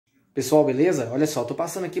Pessoal, beleza? Olha só, tô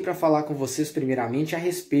passando aqui para falar com vocês primeiramente a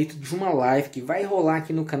respeito de uma live que vai rolar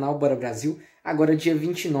aqui no canal Bora Brasil, agora dia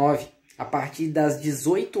 29, a partir das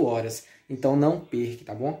 18 horas. Então não perca,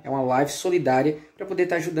 tá bom? É uma live solidária para poder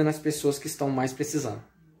estar ajudando as pessoas que estão mais precisando,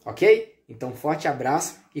 ok? Então forte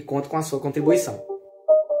abraço e conto com a sua contribuição.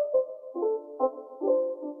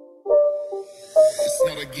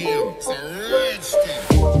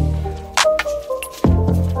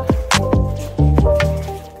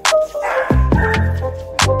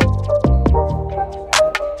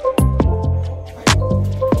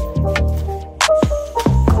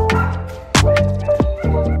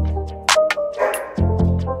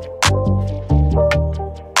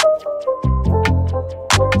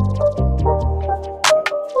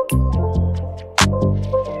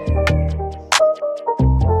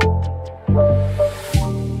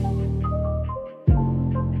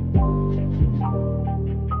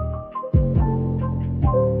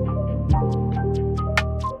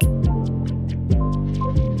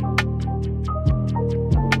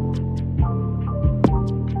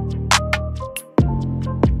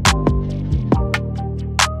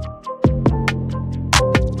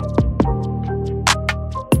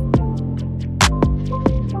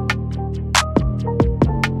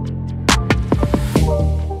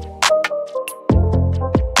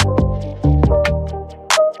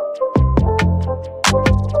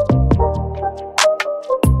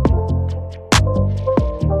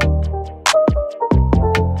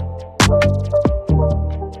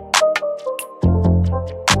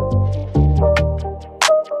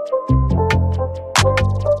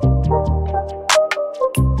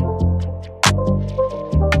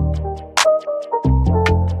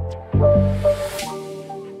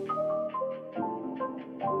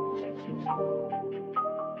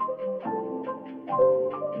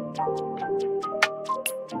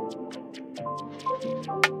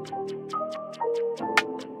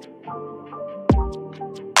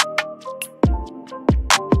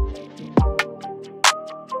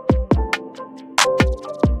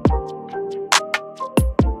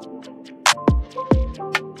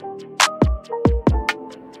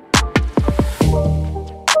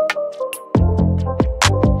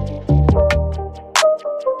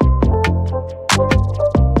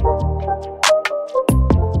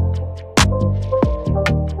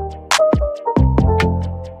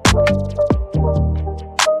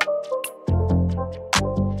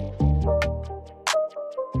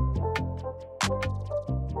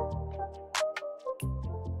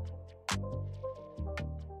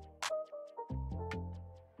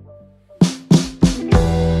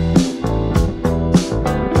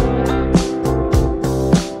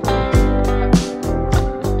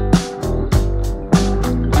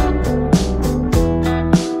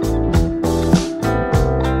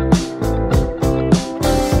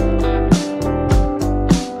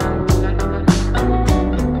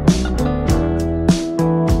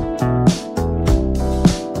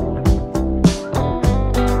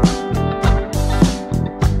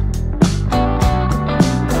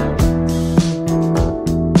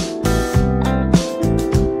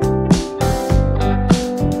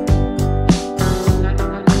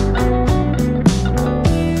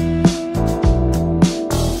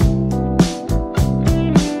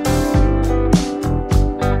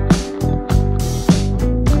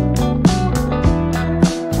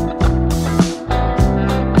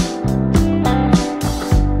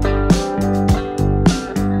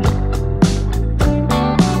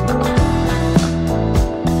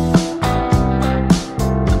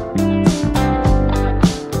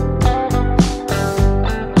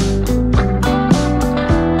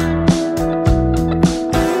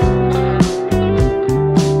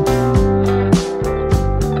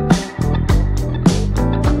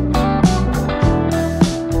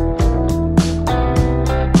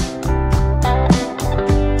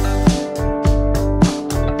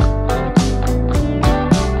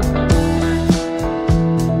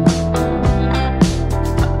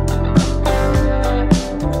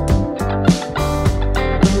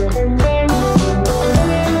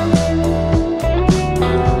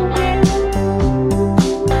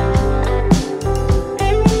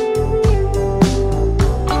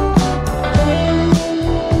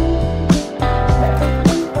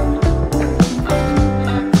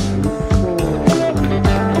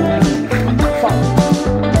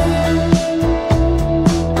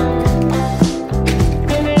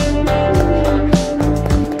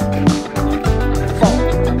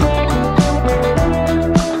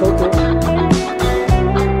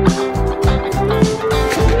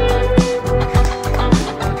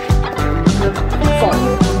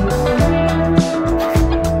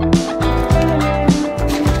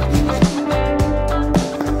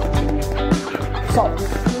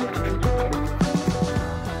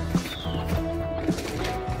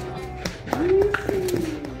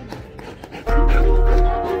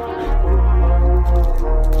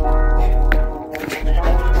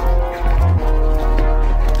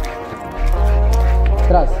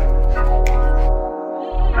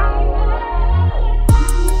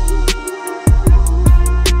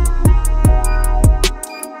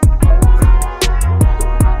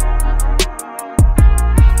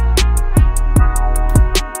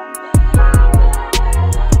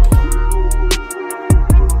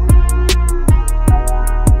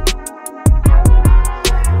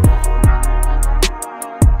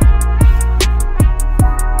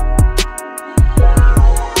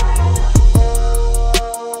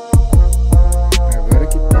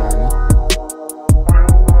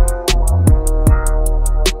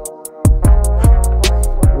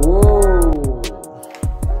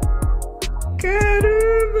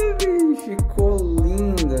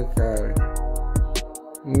 cara.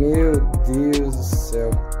 Meu Deus do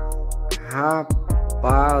céu.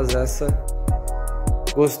 Rapaz, essa...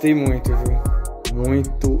 Gostei muito, viu?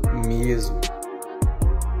 Muito mesmo.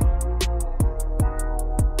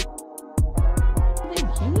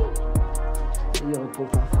 E o povo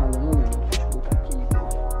tá falando, deixa eu botar aqui.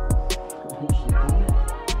 Rotina,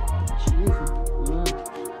 ativo. Ele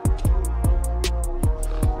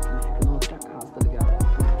fica na outra casa, tá ligado?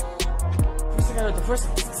 Força, garota, força.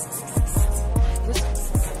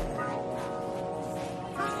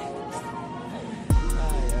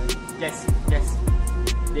 Desce.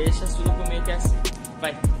 Deixa a sua comer que é assim.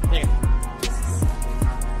 Vai, pega.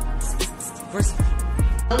 Força.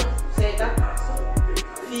 Senta.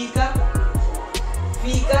 Fica.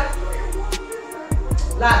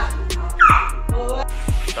 Lá.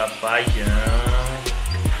 Papaião.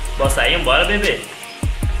 Posso sair? Bora, bebê?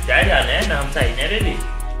 Já, né? Não, vamos sair, né, bebê?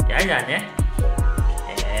 Já, né?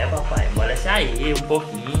 É, papai, bora sair um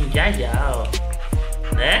pouquinho, já,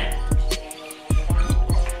 ó. Né?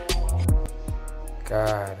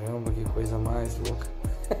 Caramba, que coisa mais louca.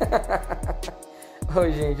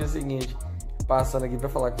 Oi, gente, é o seguinte, passando aqui pra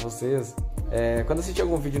falar com vocês, quando assistir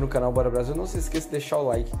algum vídeo no canal Bora Brasil, não se esqueça de deixar o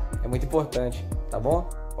like, é muito importante, tá bom?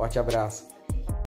 Forte abraço.